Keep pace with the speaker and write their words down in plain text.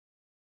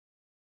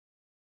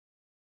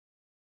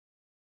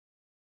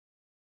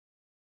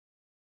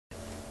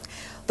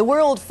The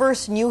world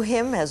first knew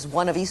him as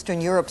one of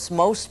Eastern Europe's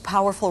most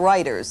powerful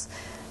writers.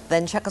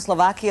 Then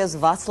Czechoslovakia's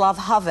Vaclav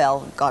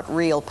Havel got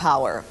real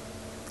power.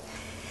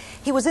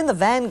 He was in the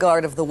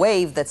vanguard of the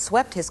wave that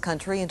swept his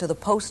country into the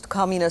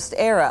post-communist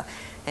era,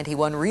 and he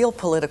won real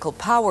political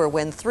power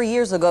when 3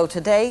 years ago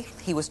today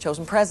he was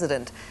chosen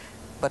president.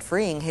 But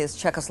freeing his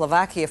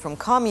Czechoslovakia from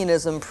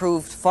communism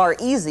proved far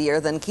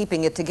easier than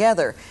keeping it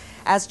together.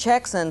 As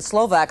Czechs and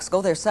Slovaks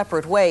go their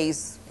separate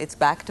ways, it's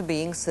back to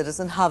being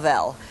citizen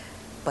Havel.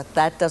 But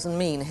that doesn't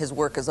mean his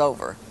work is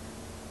over.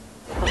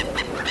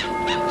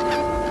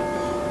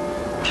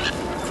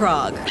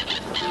 Prague.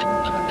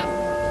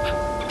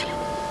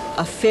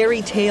 A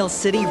fairy tale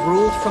city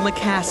ruled from a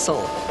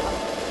castle.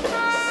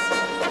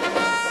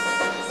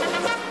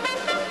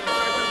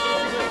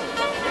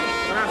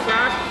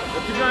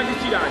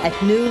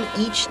 At noon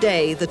each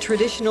day, the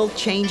traditional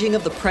changing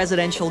of the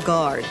presidential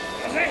guard.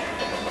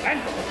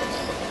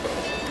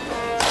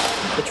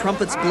 The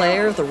trumpets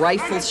blare, the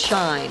rifles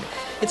shine.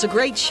 It's a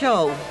great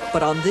show,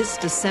 but on this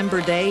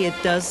December day, it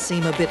does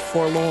seem a bit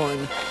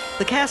forlorn.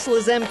 The castle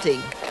is empty.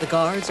 The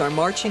guards are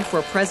marching for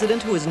a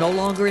president who is no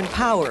longer in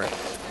power,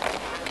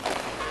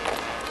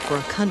 for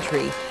a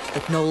country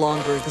that no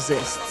longer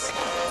exists.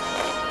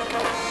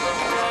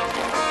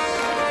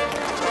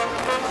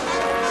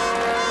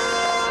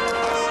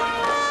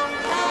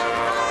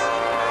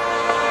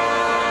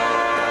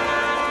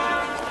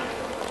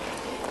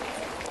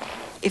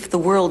 If the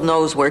world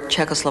knows where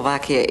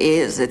Czechoslovakia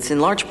is, it's in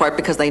large part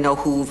because they know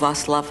who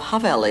Václav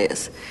Havel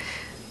is.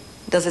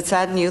 Does it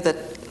sadden you that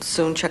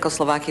soon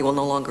Czechoslovakia will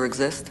no longer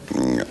exist?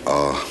 Until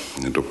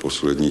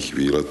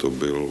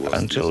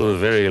the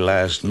very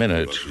last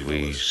minute,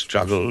 we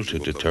struggled to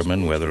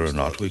determine whether or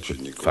not we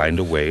could find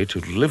a way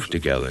to live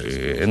together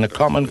in a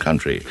common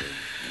country.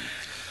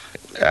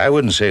 I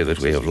wouldn't say that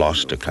we have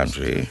lost a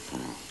country.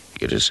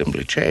 It has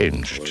simply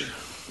changed.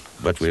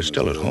 But we're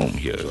still at home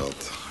here.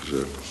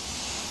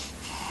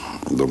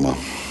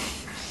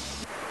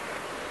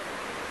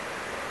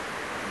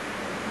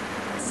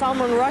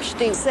 Salman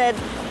Rushdie said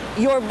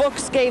your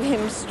books gave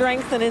him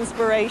strength and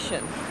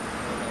inspiration.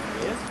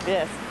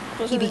 Yes.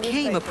 He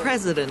became a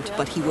president,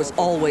 but he was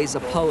always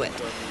a poet.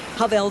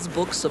 Havel's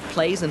books of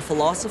plays and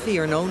philosophy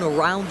are known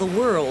around the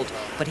world,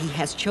 but he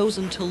has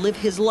chosen to live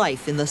his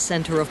life in the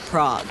center of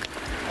Prague.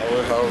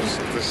 Our house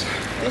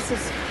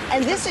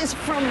this is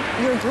from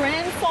your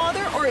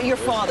grandfather or your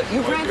father?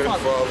 Your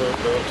grandfather.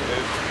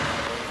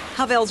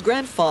 Havel's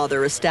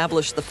grandfather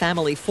established the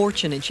family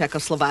fortune in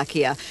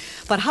Czechoslovakia,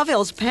 but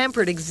Havel's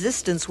pampered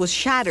existence was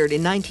shattered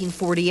in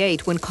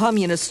 1948 when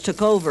communists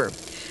took over.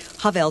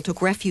 Havel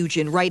took refuge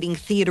in writing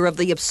theater of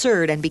the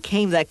absurd and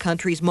became that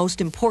country's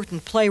most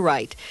important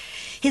playwright.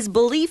 His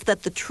belief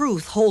that the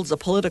truth holds a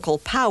political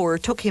power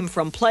took him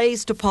from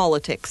plays to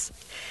politics.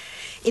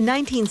 In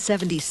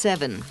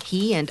 1977,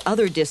 he and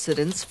other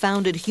dissidents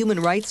founded human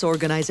rights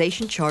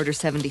organization Charter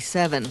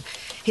 77.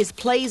 His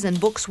plays and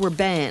books were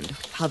banned.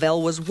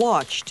 Havel was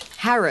watched,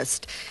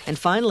 harassed, and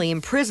finally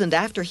imprisoned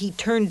after he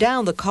turned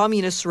down the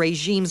communist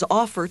regime's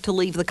offer to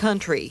leave the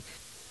country.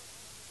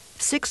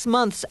 6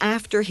 months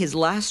after his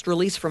last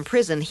release from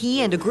prison,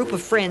 he and a group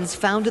of friends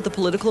founded the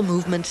political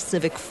movement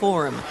Civic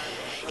Forum.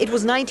 It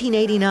was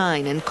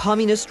 1989, and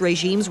communist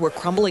regimes were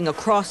crumbling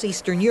across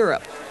Eastern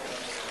Europe.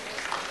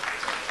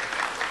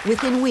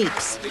 Within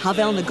weeks,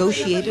 Havel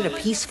negotiated a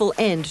peaceful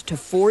end to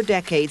 4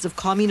 decades of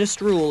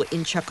communist rule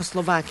in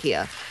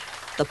Czechoslovakia.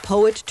 The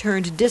poet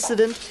turned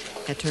dissident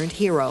had turned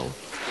hero.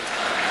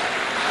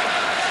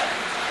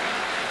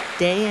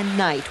 Day and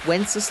night,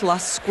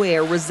 Wenceslas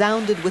Square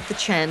resounded with the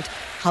chant,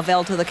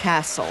 Havel to the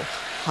castle,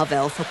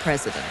 Havel for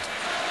president.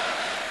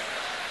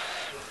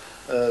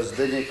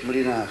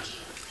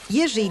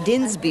 Jiří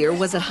Dinsbier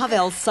was at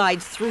Havel's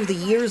side through the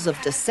years of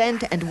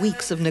dissent and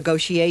weeks of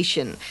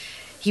negotiation.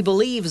 He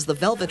believes the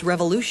Velvet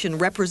Revolution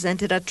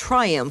represented a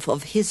triumph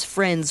of his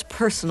friend's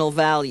personal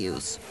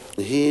values.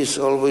 He is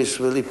always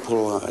very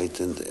polite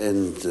and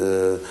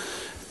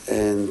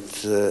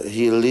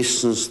he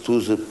listens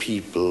to the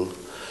people,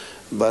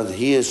 but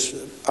he is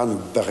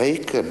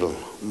unbreakable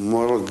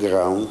moral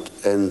ground,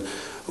 and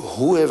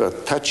whoever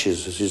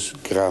touches this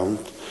ground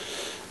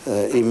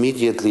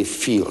immediately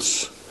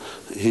feels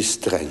his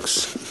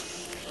strength.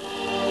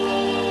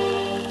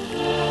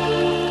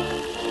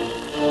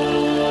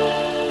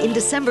 In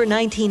December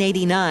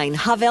 1989,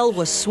 Havel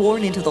was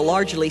sworn into the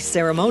largely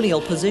ceremonial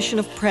position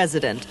of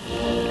president.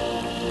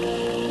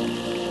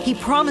 He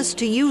promised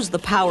to use the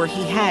power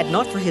he had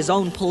not for his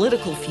own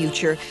political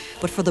future,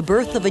 but for the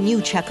birth of a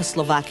new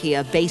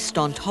Czechoslovakia based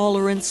on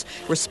tolerance,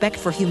 respect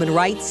for human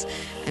rights,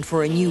 and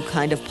for a new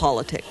kind of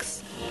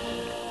politics.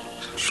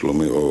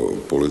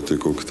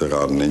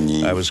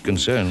 I was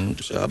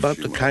concerned about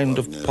the kind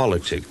of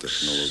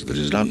politics that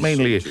is not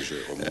mainly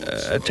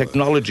a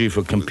technology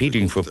for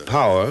competing for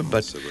power,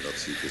 but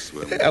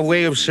a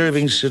way of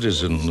serving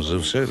citizens,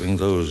 of serving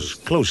those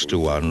close to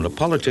one, a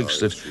politics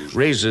that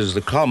raises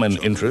the common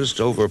interest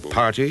over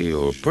party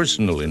or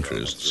personal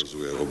interests.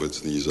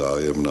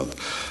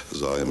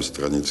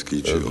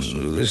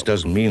 This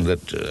doesn't mean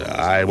that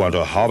I want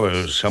to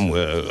hover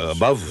somewhere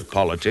above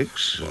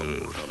politics,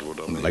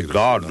 like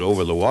God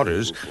over the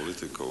waters.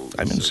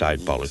 I'm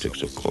inside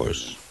politics, of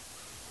course.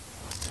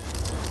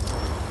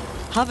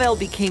 Havel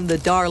became the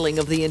darling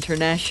of the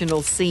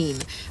international scene,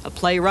 a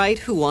playwright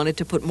who wanted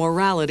to put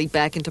morality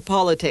back into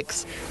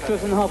politics. Can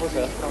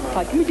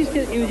we just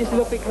get you just a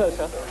little bit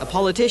closer? A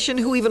politician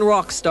who even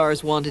rock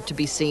stars wanted to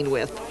be seen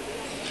with.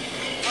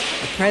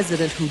 A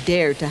president who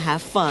dared to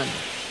have fun.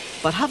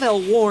 But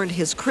Havel warned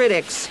his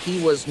critics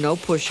he was no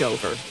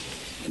pushover.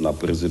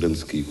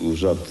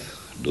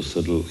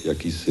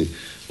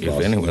 If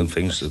anyone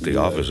thinks that the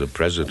office of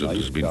president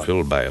has been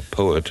filled by a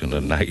poet and a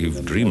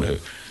naive dreamer,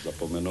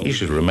 he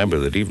should remember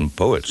that even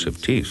poets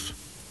have teeth.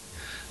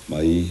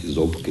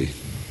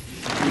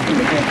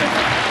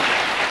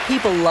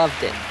 People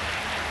loved it.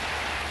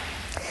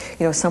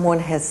 You know, someone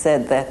has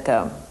said that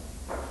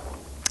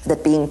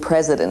that being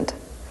president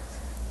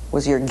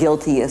was your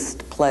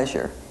guiltiest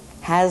pleasure.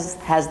 Has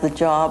the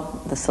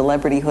job, the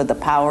celebrityhood, the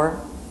power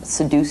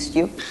seduced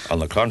you? On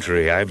the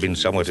contrary, I've been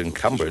somewhat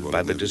encumbered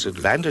by the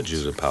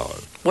disadvantages of power.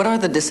 What are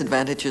the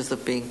disadvantages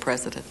of being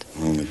president?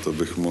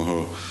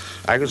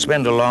 I could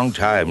spend a long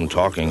time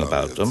talking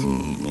about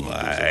them.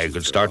 I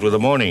could start with the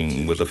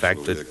morning, with the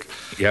fact that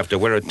you have to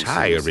wear a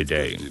tie every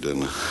day.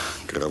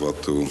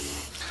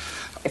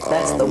 If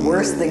that's the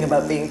worst thing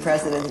about being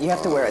president, you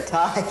have to wear a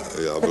tie.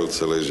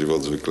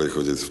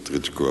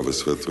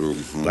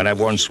 But I've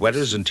worn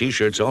sweaters and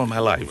T-shirts all my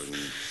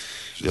life.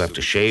 You have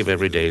to shave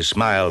every day,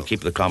 smile,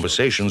 keep the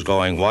conversations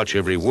going, watch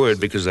every word,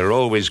 because there are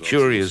always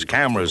curious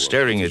cameras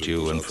staring at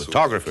you and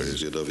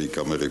photographers.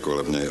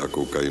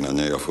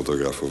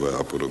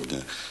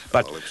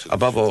 But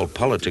above all,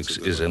 politics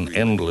is an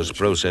endless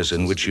process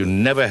in which you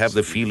never have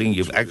the feeling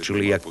you've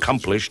actually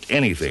accomplished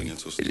anything.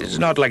 It's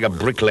not like a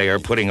bricklayer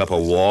putting up a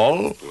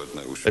wall.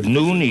 At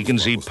noon, he can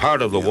see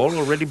part of the wall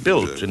already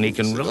built, and he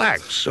can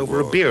relax over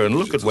a beer and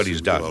look at what he's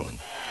done.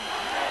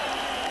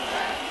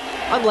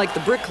 Unlike the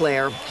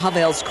bricklayer,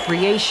 Havel's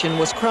creation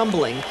was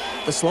crumbling.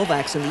 The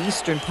Slovaks in the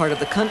eastern part of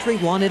the country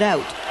wanted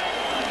out.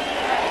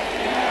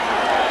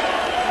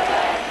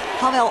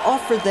 Havel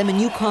offered them a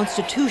new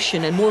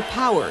constitution and more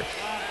power.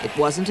 It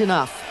wasn't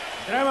enough.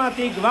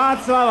 Dramatic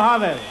Vaclav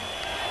Havel.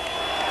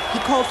 He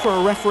called for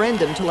a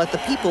referendum to let the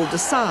people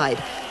decide.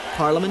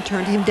 Parliament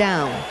turned him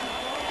down.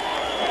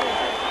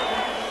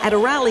 At a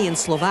rally in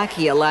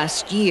Slovakia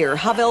last year,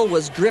 Havel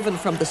was driven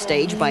from the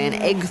stage by an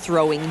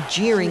egg-throwing,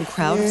 jeering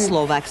crowd of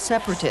Slovak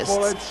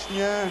separatists.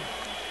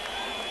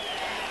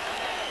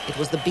 It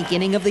was the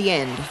beginning of the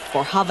end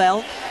for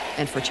Havel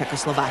and for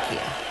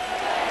Czechoslovakia.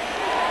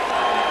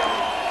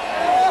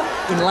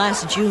 In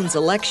last June's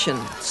election,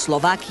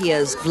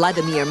 Slovakia's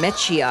Vladimir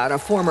Mečiar, a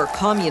former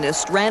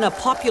communist, ran a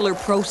popular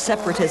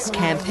pro-separatist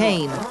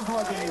campaign.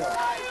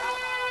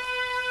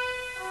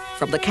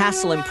 From the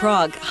castle in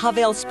Prague,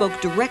 Havel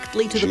spoke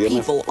directly to the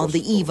people on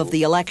the eve of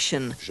the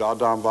election.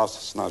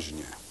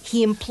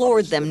 He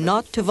implored them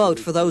not to vote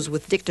for those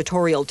with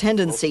dictatorial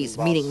tendencies,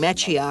 meaning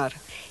Mečiar.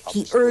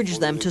 He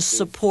urged them to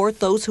support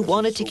those who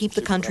wanted to keep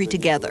the country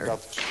together.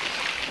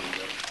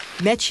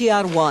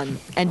 Mečiar won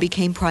and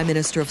became Prime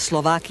Minister of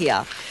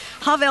Slovakia.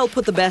 Havel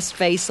put the best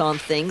face on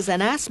things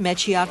and asked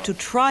Mečiar to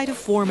try to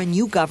form a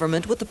new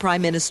government with the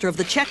Prime Minister of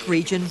the Czech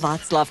region,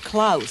 Václav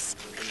Klaus.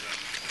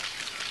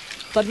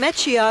 But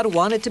Mečiar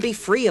wanted to be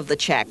free of the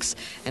Czechs,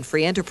 and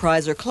free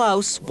enterpriser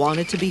Klaus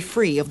wanted to be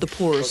free of the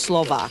poorer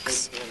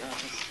Slovaks.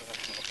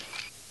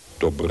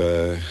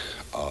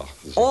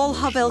 All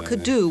Havel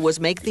could do was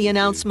make the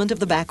announcement of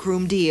the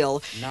backroom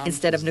deal.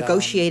 Instead of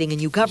negotiating a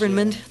new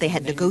government, they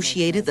had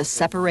negotiated the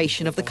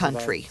separation of the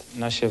country.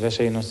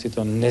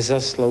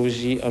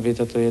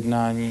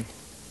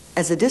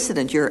 As a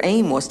dissident, your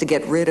aim was to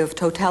get rid of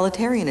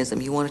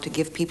totalitarianism. You wanted to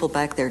give people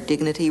back their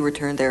dignity,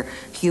 return their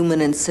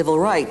human and civil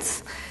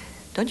rights.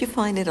 Don't you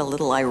find it a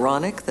little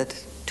ironic that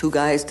two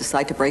guys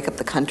decide to break up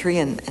the country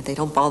and they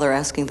don't bother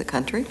asking the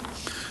country?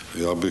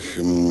 I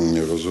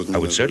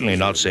would certainly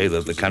not say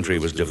that the country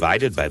was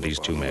divided by these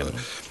two men.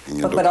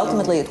 But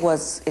ultimately it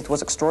was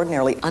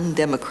extraordinarily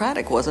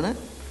undemocratic, wasn't it?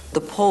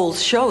 The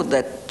polls showed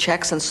that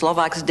Czechs and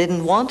Slovaks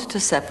didn't want to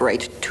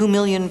separate. 2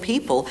 million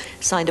people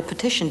signed a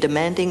petition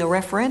demanding a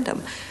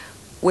referendum.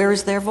 Where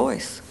is their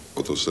voice?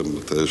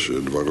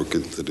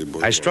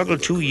 I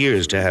struggled 2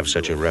 years to have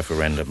such a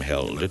referendum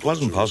held. It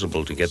wasn't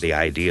possible to get the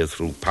idea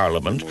through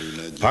Parliament,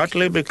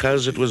 partly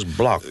because it was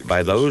blocked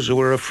by those who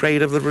were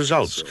afraid of the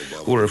results,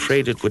 who were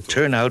afraid it would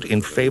turn out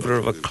in favor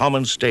of a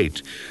common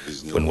state,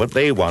 when what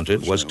they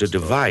wanted was to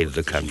divide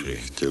the country.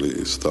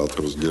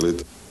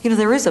 You know,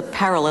 there is a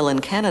parallel in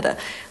Canada.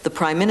 The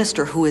Prime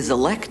Minister who is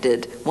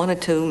elected wanted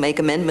to make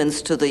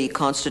amendments to the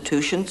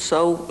Constitution,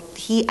 so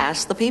he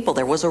asked the people.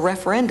 There was a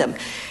referendum.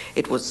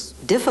 It was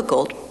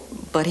difficult,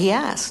 but he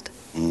asked.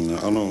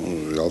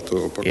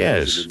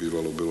 Yes,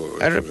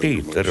 I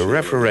repeat that a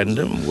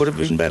referendum would have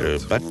been better,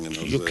 but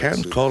you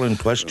can't call in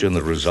question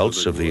the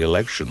results of the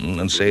election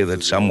and say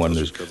that someone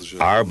is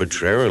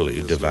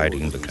arbitrarily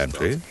dividing the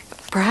country.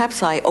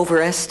 Perhaps I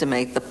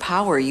overestimate the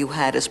power you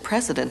had as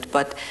president,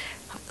 but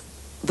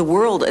the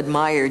world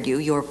admired you,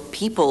 your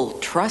people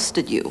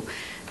trusted you.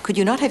 Could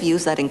you not have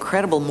used that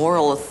incredible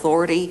moral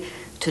authority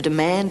to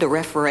demand a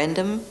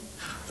referendum?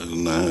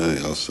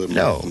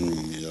 No,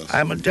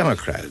 I'm a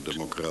Democrat.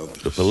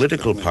 The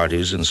political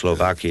parties in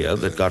Slovakia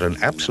that got an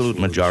absolute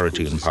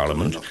majority in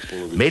parliament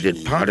made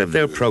it part of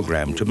their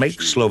program to make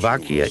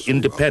Slovakia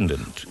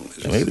independent.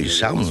 There may be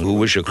some who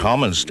wish a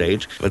common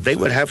state, but they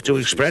would have to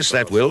express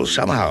that will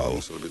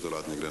somehow.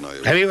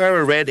 Have you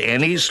ever read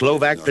any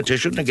Slovak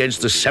petition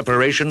against the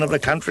separation of the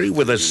country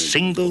with a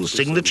single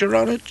signature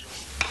on it?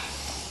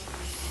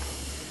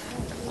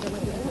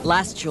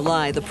 Last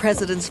July, the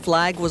president's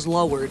flag was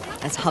lowered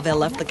as Havel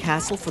left the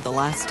castle for the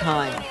last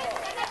time.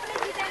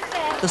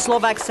 The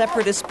Slovak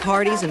separatist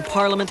parties in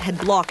parliament had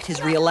blocked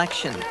his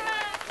re-election.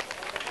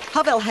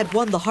 Havel had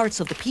won the hearts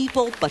of the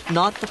people, but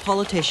not the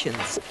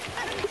politicians.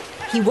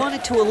 He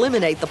wanted to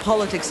eliminate the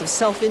politics of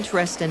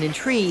self-interest and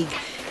intrigue.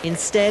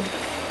 Instead,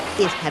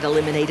 it had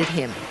eliminated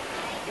him.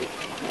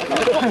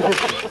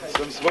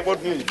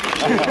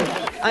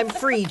 I'm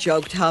free,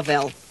 joked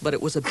Havel, but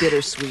it was a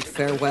bittersweet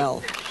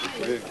farewell.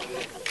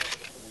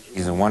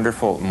 He's a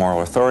wonderful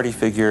moral authority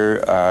figure.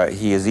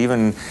 He has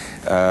even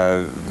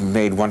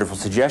made wonderful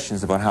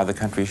suggestions about how the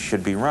country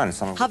should be run.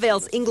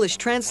 Havel's English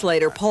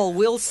translator, Paul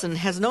Wilson,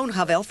 has known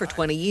Havel for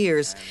 20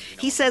 years.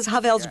 He says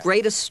Havel's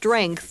greatest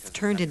strength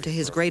turned into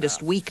his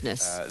greatest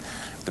weakness.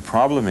 The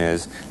problem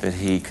is that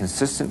he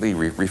consistently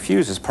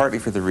refuses, partly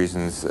for the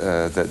reasons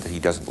that he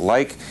doesn't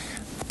like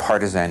the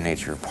partisan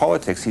nature of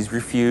politics. He's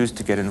refused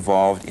to get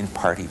involved in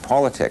party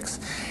politics.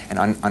 And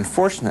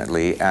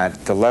unfortunately,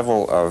 at the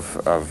level of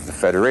the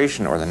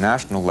federation or the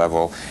national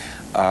level,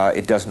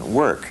 it doesn't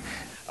work.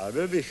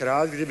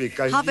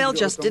 Havel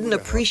just didn't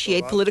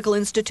appreciate political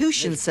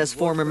institutions, says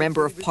former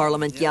Member of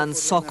Parliament Jan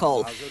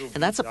Sokol.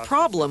 And that's a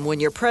problem when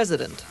you're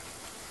president.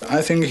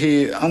 I think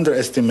he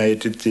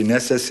underestimated the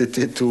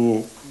necessity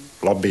to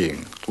lobby,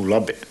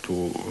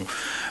 to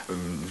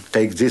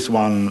take this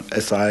one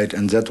aside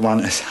and that one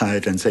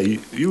aside and say,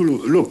 you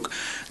look,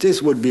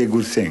 this would be a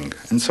good thing,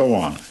 and so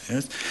on.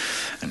 Yes?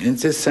 And in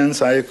this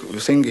sense, I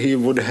think he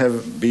would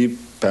have been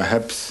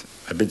perhaps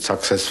a bit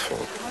successful.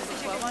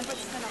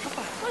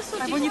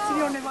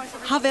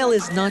 Havel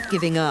is not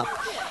giving up.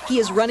 He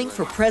is running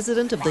for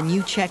president of the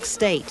new Czech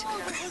state.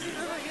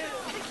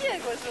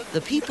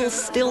 The people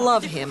still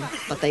love him,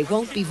 but they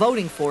won't be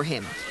voting for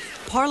him.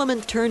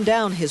 Parliament turned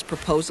down his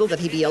proposal that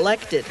he be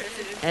elected.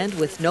 And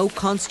with no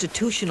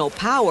constitutional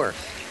power,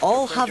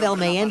 all Havel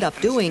may end up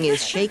doing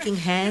is shaking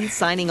hands,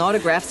 signing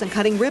autographs, and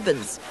cutting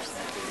ribbons.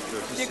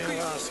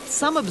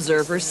 Some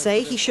observers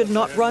say he should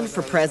not run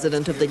for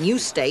president of the new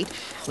state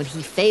when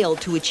he failed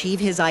to achieve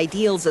his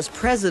ideals as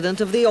president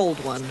of the old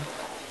one.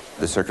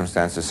 The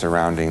circumstances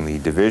surrounding the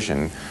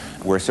division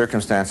were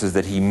circumstances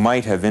that he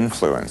might have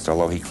influenced,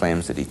 although he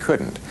claims that he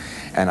couldn't.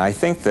 And I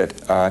think that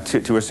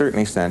to a certain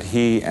extent,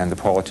 he and the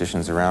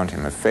politicians around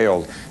him have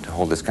failed to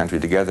hold this country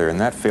together, and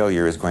that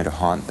failure is going to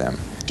haunt them.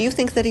 Do you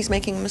think that he's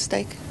making a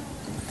mistake?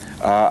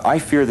 I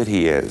fear that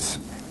he is.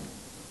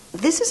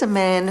 This is a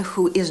man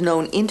who is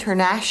known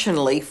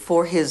internationally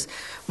for his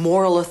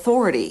moral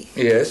authority.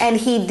 Yes. And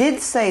he did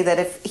say that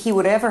if he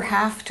would ever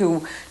have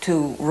to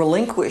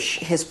relinquish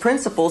his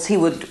principles, he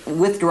would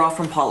withdraw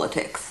from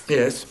politics.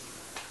 Yes.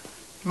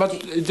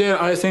 But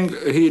there, I think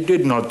he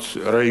did not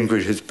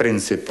relinquish his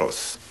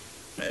principles.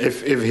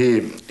 If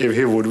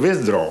he would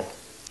withdraw,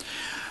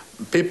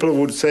 people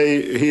would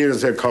say he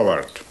is a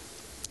coward.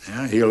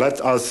 Yeah? He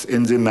let us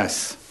in the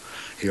mess.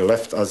 He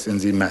left us in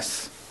the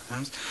mess.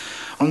 Yes?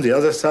 On the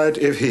other side,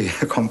 if he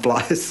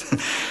complies,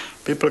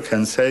 people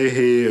can say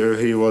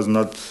he was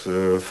not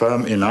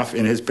firm enough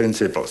in his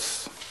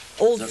principles.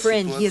 Old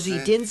friend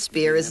Jiří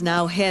Dinspír is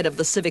now head of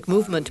the Civic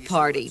Movement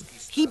Party.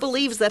 He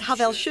believes that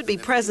Havel should be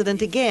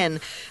president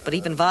again, but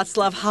even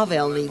Vaclav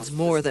Havel needs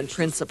more than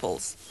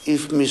principles.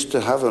 If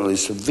Mr. Havel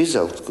is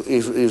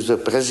if the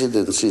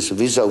presidency is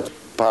without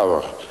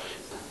power,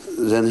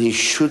 then he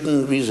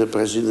shouldn't be the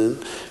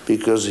president,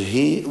 because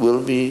he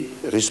will be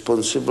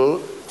responsible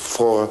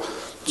for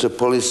the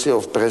policy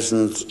of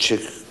present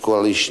Czech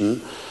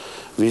coalition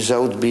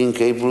without being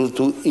able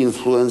to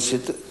influence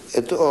it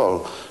at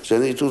all.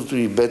 Then it would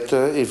be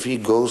better if he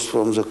goes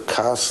from the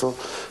castle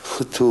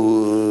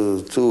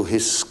to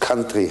his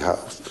country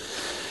house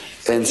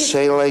and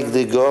say like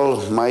de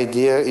Gaulle, my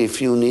dear,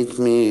 if you need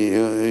me,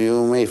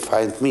 you may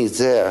find me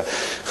there.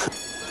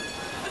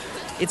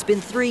 It's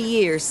been 3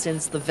 years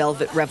since the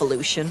Velvet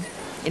Revolution.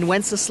 In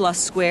Wenceslas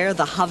Square,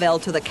 the Havel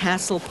to the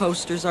castle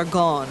posters are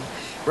gone.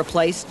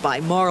 replaced by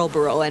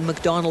Marlboro and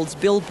McDonald's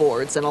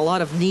billboards and a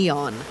lot of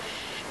neon.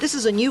 This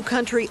is a new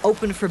country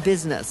open for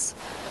business.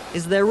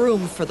 Is there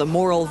room for the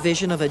moral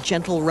vision of a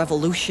gentle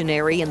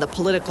revolutionary and the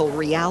political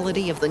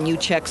reality of the new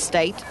Czech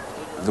state?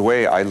 The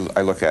way I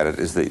look at it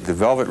is the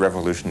Velvet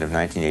Revolution of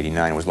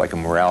 1989 was like a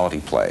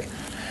morality play.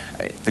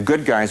 The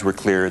good guys were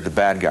clear, the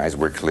bad guys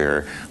were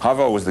clear.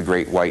 Havel was the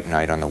great white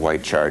knight on the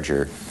white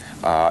charger.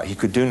 He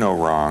could do no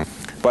wrong.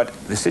 But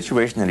the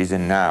situation that he's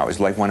in now is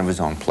like one of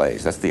his own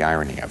plays. That's the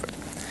irony of it.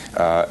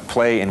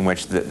 Play in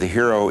which the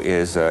hero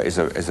is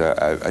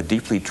a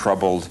deeply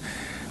troubled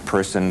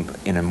person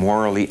in a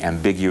morally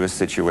ambiguous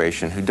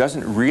situation who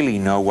doesn't really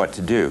know what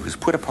to do, who's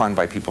put upon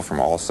by people from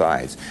all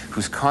sides,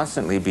 who's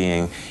constantly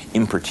being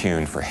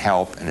importuned for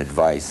help and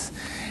advice,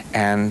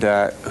 and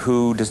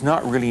who does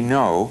not really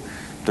know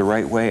the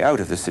right way out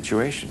of this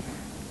situation.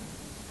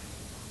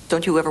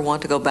 Don't you ever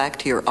want to go back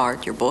to your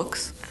art, your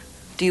books?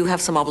 Do you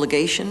have some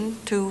obligation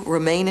to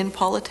remain in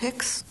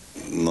politics?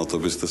 You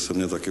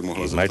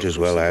might as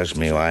well ask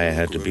me why I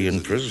had to be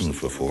in prison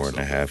for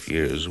 4.5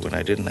 years when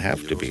I didn't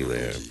have to be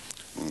there.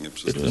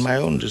 It was my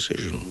own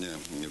decision.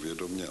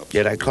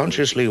 Yet I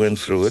consciously went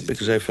through it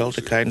because I felt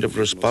a kind of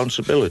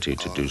responsibility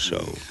to do so.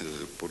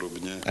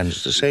 And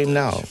it's the same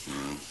now.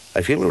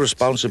 I feel a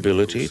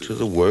responsibility to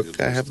the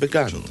work I have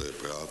begun,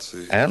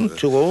 and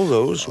to all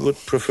those who would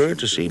prefer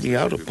to see me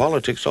out of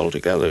politics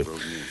altogether.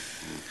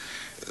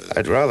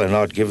 I'd rather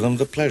not give them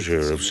the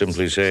pleasure of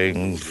simply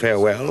saying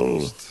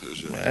farewell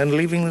and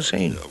leaving the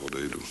scene.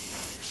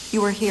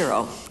 You were a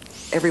hero.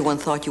 Everyone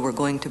thought you were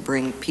going to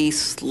bring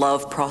peace,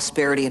 love,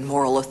 prosperity, and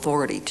moral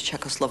authority to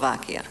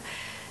Czechoslovakia.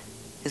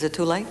 Is it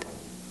too late?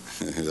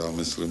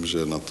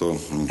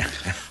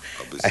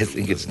 I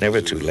think it's never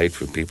too late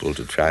for people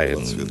to try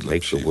and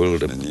make the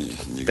world a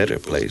better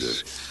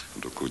place,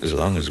 as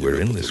long as we're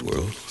in this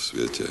world.